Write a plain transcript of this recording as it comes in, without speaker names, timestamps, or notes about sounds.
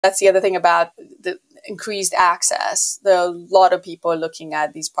That's the other thing about the increased access. There are a lot of people looking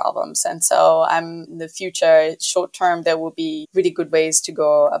at these problems. And so in the future, short term, there will be really good ways to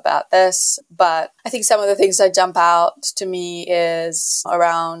go about this. But I think some of the things that jump out to me is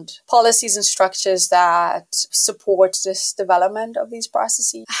around policies and structures that support this development of these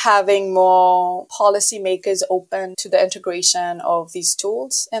processes. Having more policymakers open to the integration of these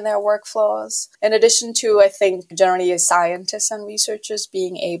tools in their workflows. In addition to, I think, generally as scientists and researchers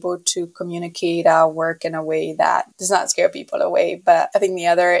being able to communicate our work in a way that does not scare people away. But I think the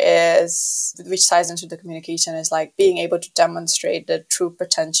other is, which ties into the communication, is like being able to demonstrate the true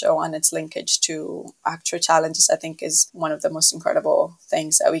potential and its linkage to actual challenges. I think is one of the most incredible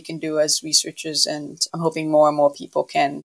things that we can do as researchers. And I'm hoping more and more people can